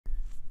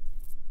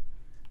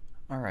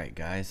Alright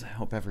guys, I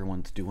hope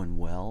everyone's doing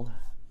well.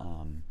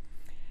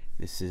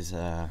 This is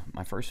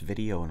my first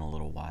video in a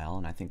little while,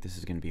 and I think this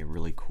is going to be a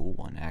really cool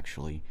one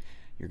actually.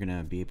 You're going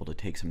to be able to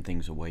take some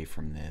things away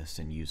from this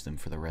and use them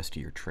for the rest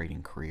of your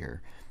trading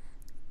career.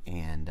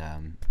 And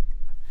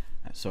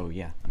so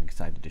yeah, I'm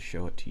excited to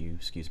show it to you.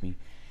 Excuse me.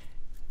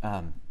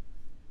 Let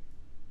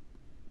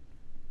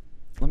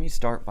me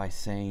start by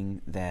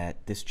saying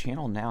that this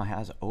channel now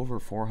has over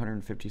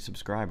 450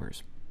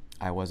 subscribers.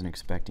 I wasn't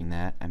expecting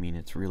that. I mean,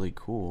 it's really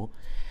cool.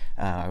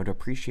 I would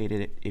appreciate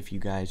it if you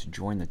guys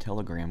join the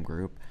Telegram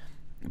group,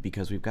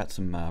 because we've got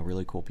some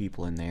really cool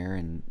people in there,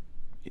 and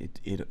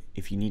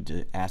if you need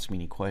to ask me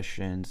any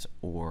questions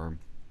or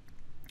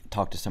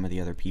talk to some of the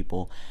other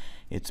people,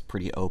 it's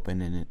pretty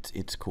open and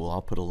it's cool.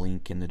 I'll put a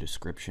link in the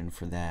description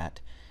for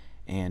that.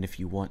 And if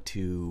you want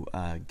to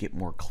get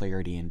more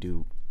clarity and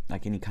do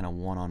like any kind of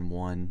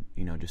one-on-one,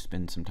 you know, just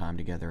spend some time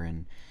together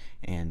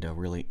and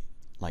really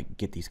like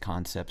get these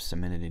concepts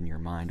cemented in your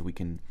mind, we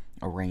can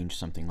arrange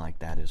something like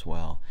that as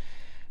well.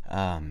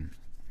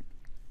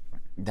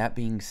 That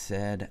being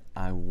said,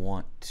 I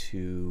want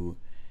to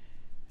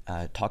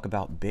talk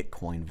about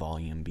Bitcoin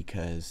volume,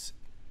 because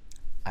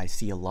I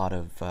see a lot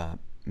of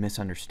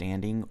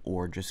misunderstanding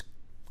or just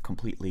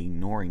completely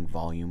ignoring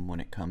volume when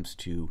it comes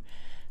to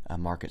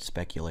market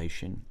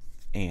speculation,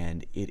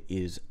 and it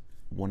is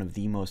one of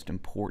the most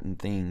important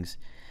things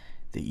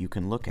that you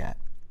can look at.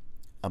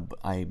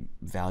 I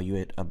value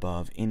it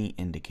above any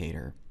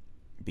indicator,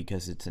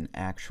 because it's an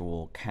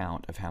actual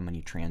count of how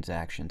many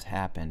transactions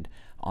happened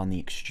on the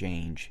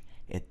exchange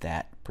at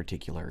that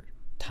particular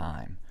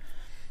time.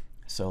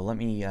 So let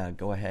me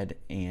go ahead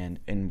and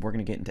we're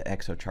going to get into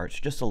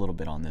ExoCharts just a little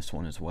bit on this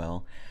one as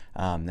well.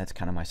 That's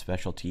kind of my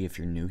specialty if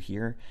you're new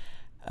here,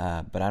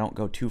 but I don't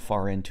go too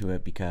far into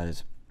it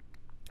because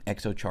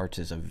ExoCharts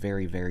is a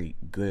very, very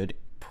good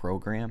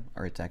program,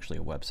 or it's actually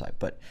a website,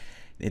 but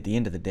at the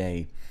end of the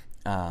day,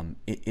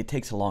 it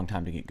takes a long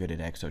time to get good at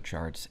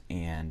ExoCharts,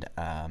 and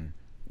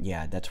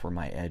yeah, that's where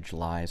my edge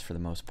lies for the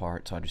most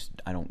part. So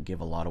I don't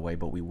give a lot away,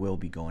 but we will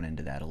be going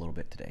into that a little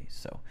bit today.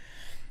 So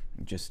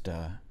just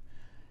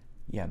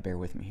yeah, bear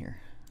with me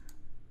here.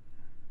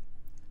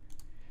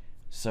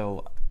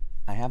 So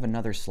I have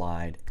another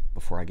slide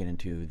before I get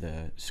into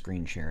the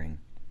screen sharing,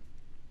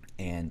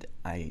 and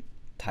I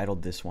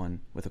titled this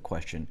one with a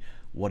question: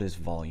 what is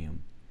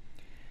volume?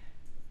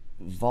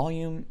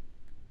 Volume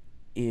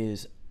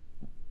is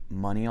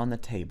money on the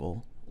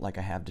table, like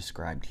I have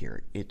described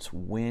here. It's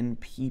when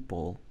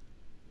people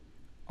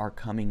are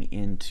coming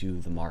into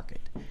the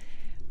market.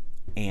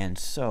 And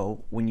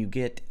so when you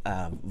get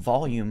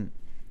volume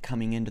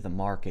coming into the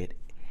market,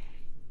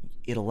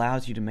 it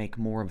allows you to make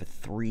more of a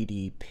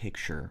 3D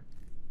picture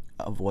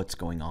of what's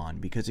going on.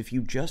 Because if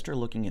you just are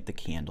looking at the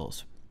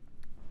candles,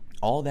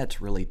 all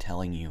that's really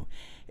telling you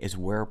is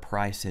where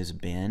price has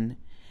been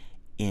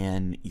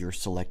in your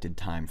selected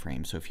time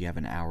frame. So if you have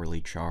an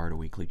hourly chart, a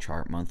weekly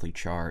chart, monthly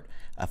chart,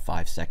 a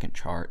 5-second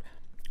chart,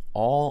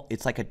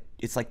 it's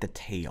like the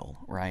tail,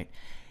 right?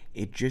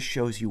 It just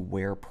shows you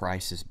where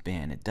price has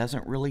been. It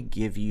doesn't really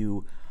give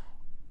you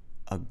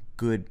a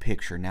good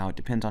picture. Now it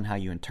depends on how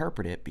you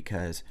interpret it,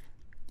 because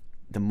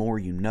the more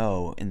you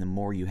know and the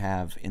more you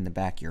have in the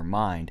back of your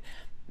mind,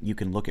 you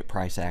can look at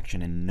price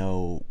action and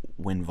know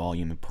when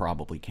volume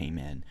probably came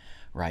in,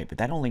 right? But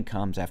that only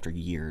comes after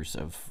years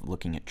of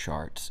looking at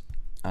charts.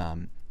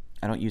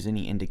 I don't use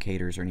any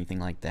indicators or anything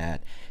like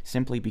that,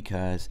 simply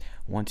because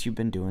once you've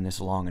been doing this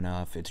long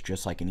enough, it's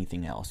just like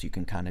anything else. You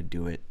can kind of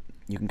do it,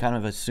 you can kind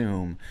of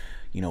assume,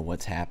 you know,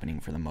 what's happening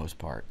for the most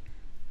part.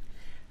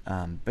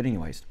 But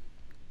anyways,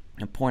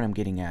 the point I'm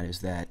getting at is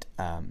that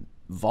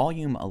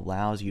volume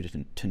allows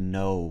you to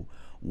know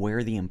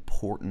where the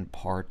important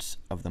parts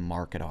of the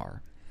market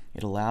are.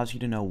 It allows you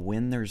to know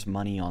when there's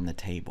money on the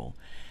table,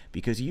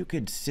 because you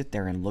could sit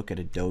there and look at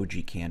a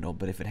doji candle,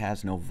 but if it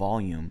has no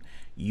volume,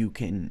 you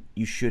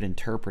should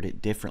interpret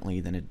it differently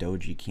than a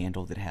doji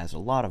candle that has a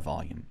lot of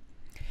volume.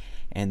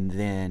 And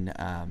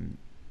then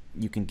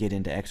you can get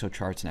into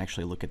ExoCharts and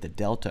actually look at the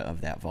delta of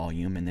that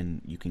volume, and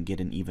then you can get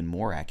an even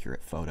more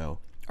accurate photo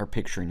or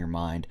picture in your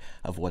mind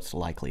of what's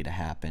likely to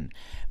happen.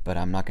 But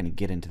I'm not going to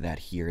get into that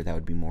here. That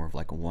would be more of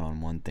like a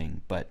one-on-one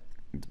thing. But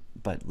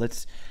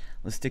let's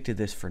stick to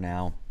this for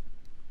now.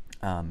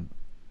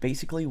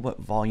 Basically,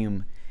 what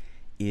volume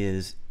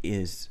is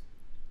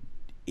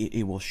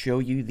it will show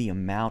you the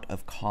amount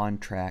of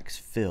contracts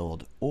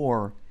filled,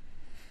 or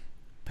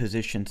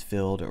positions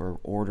filled, or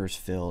orders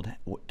filled,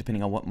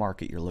 depending on what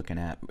market you're looking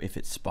at, if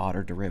it's spot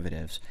or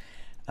derivatives.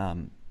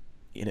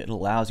 It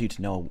allows you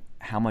to know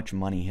how much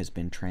money has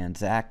been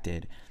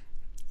transacted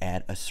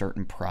at a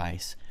certain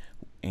price,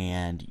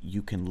 and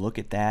you can look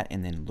at that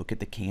and then look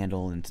at the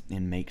candle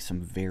and make some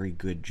very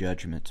good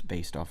judgments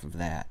based off of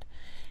that.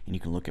 And you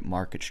can look at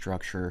market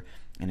structure,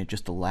 and it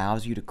just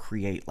allows you to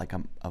create like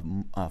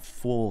a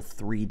full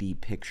 3D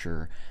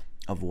picture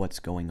of what's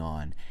going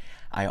on.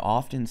 I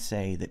often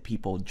say that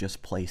people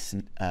just play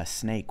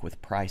snake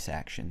with price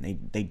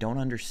action. They don't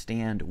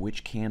understand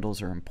which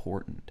candles are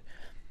important,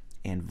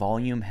 and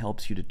volume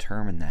helps you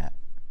determine that.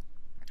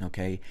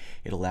 Okay,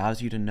 it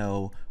allows you to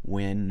know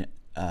when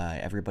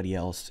everybody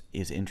else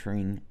is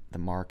entering the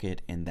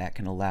market, and that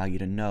can allow you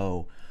to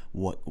know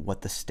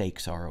what the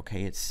stakes are.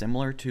 Okay, it's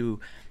similar to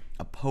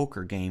a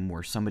poker game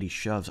where somebody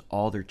shoves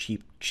all their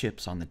cheap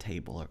chips on the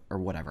table, or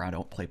whatever. I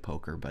don't play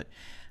poker, but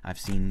I've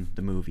seen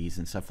the movies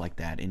and stuff like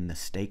that, and the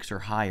stakes are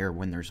higher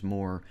when there's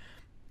more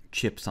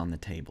chips on the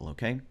table.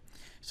 Okay,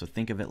 so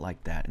think of it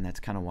like that, and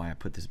that's kind of why I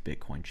put this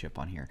Bitcoin chip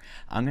on here.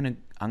 I'm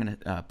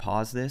gonna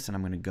pause this, and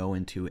I'm gonna go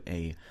into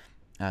a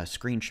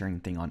screen sharing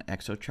thing on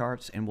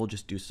ExoCharts, and we'll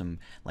just do some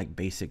like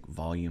basic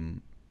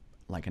volume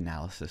like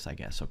analysis, I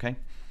guess. Okay,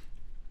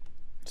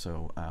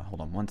 so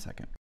hold on one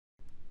second.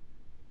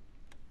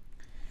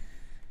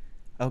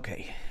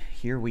 Okay,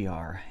 here we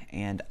are,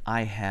 and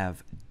I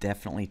have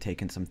definitely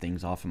taken some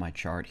things off of my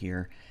chart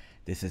here.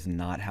 This is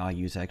not how I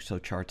use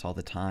ExoCharts all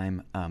the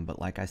time, but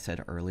like I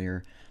said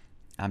earlier,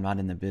 I'm not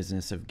in the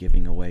business of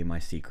giving away my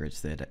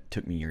secrets that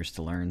took me years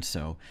to learn,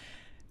 so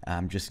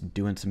I'm just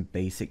doing some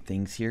basic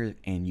things here,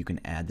 and you can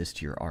add this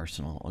to your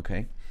arsenal.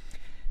 Okay,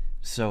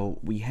 so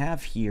we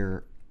have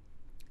here,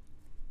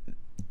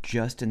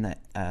 just in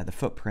the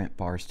footprint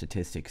bar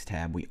statistics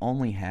tab, we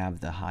only have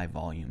the high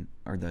volume,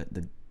 or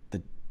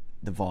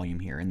the volume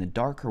here, and the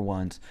darker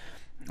ones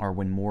are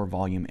when more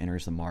volume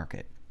enters the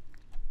market.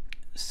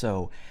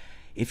 So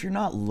if you're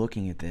not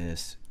looking at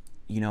this,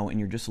 and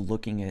you're just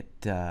looking at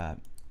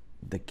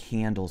the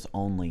candles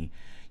only,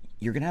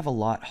 you're going to have a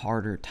lot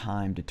harder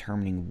time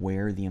determining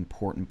where the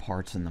important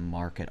parts in the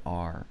market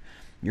are.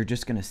 You're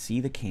just going to see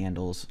the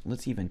candles.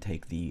 Let's even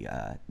take the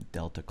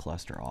Delta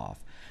cluster off.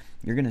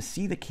 You're going to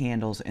see the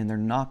candles, and they're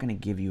not going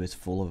to give you as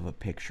full of a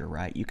picture,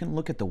 right? You can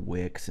look at the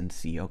wicks and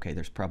see, okay,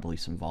 there's probably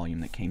some volume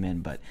that came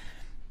in, but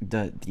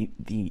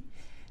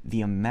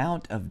the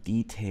amount of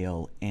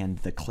detail and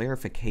the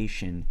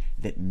clarification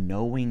that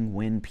knowing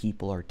when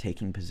people are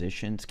taking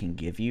positions can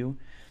give you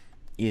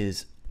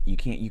is you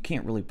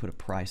can't really put a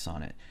price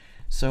on it.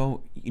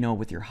 So,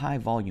 with your high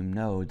volume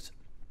nodes,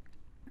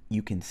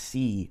 you can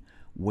see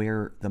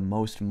where the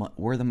most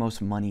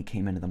money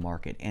came into the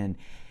market. And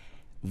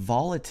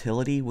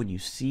volatility, when you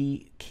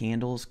see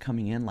candles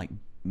coming in, like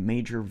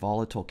major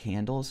volatile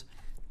candles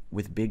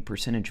with big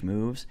percentage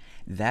moves,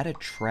 that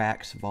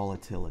attracts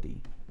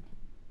volatility.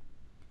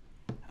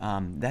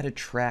 That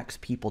attracts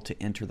people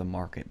to enter the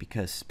market,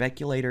 because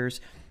speculators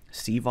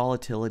see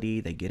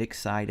volatility, they get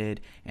excited,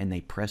 and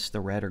they press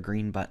the red or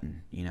green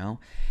button,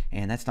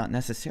 and that's not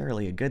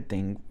necessarily a good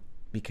thing,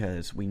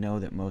 because we know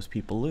that most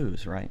people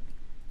lose, right?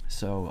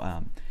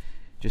 So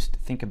just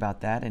think about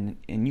that, and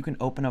you can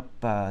open up,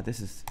 this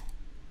is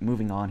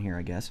moving on here,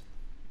 I guess.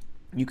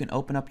 You can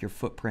open up your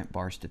footprint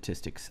bar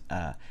statistics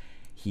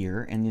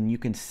here, and then you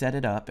can set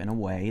it up in a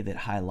way that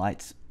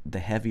highlights the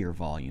heavier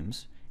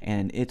volumes,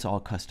 and it's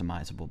all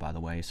customizable, by the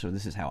way, so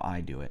this is how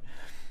I do it.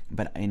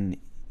 But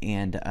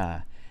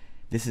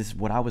this is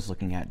what I was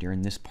looking at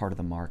during this part of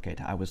the market.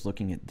 I was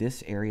looking at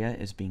this area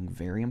as being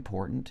very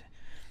important,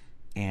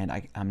 and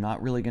I'm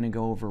not really going to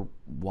go over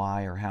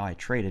why or how I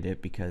traded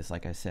it, because,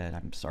 like I said,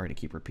 I'm sorry to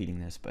keep repeating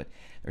this, but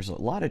there's a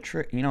lot of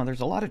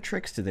there's a lot of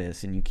tricks to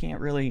this, and you can't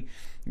really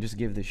just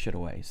give this shit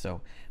away.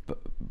 So,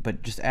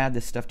 but just add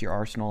this stuff to your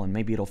arsenal, and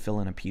maybe it'll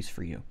fill in a piece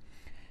for you,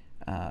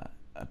 a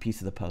piece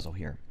of the puzzle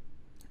here.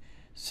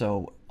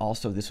 So,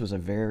 also, this was a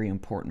very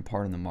important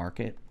part in the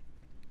market.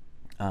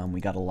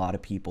 We got a lot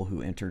of people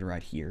who entered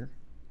right here.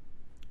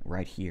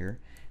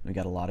 We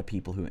got a lot of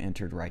people who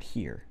entered right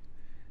here.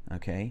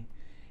 Okay.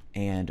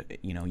 And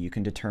you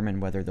can determine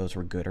whether those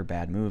were good or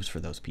bad moves for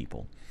those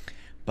people.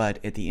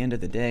 But at the end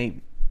of the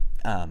day,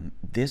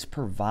 this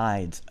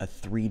provides a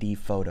 3D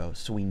photo,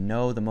 so we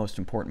know the most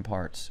important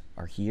parts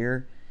are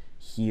here,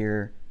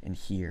 here, and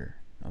here.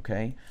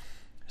 Okay,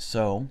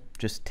 so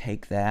just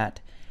take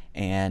that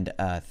and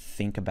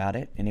think about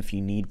it, and if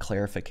you need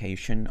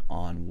clarification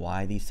on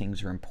why these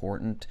things are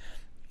important,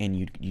 and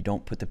you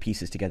don't put the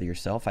pieces together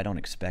yourself, I don't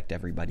expect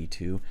everybody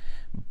to.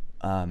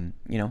 Join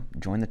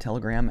the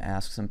Telegram,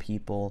 ask some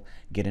people,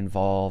 get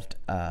involved.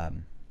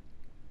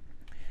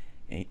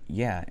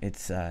 Yeah,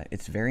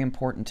 it's very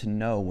important to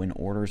know when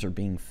orders are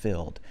being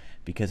filled,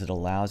 because it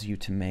allows you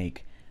to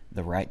make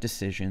the right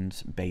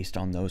decisions based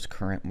on those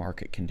current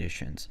market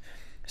conditions.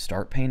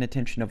 Start paying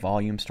attention to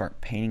volume, start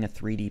painting a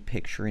 3D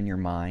picture in your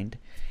mind,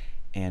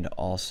 and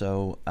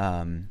also,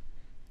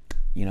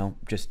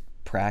 just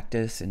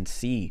practice and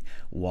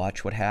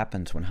watch what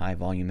happens when high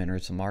volume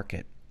enters the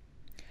market.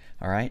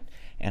 All right,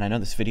 and I know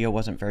this video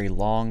wasn't very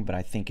long, but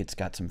I think it's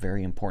got some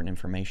very important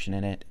information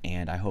in it,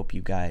 and I hope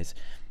you guys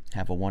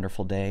have a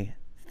wonderful day.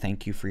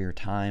 Thank you for your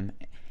time,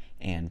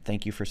 and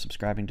thank you for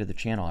subscribing to the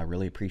channel. I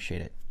really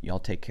appreciate it. Y'all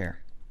take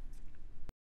care.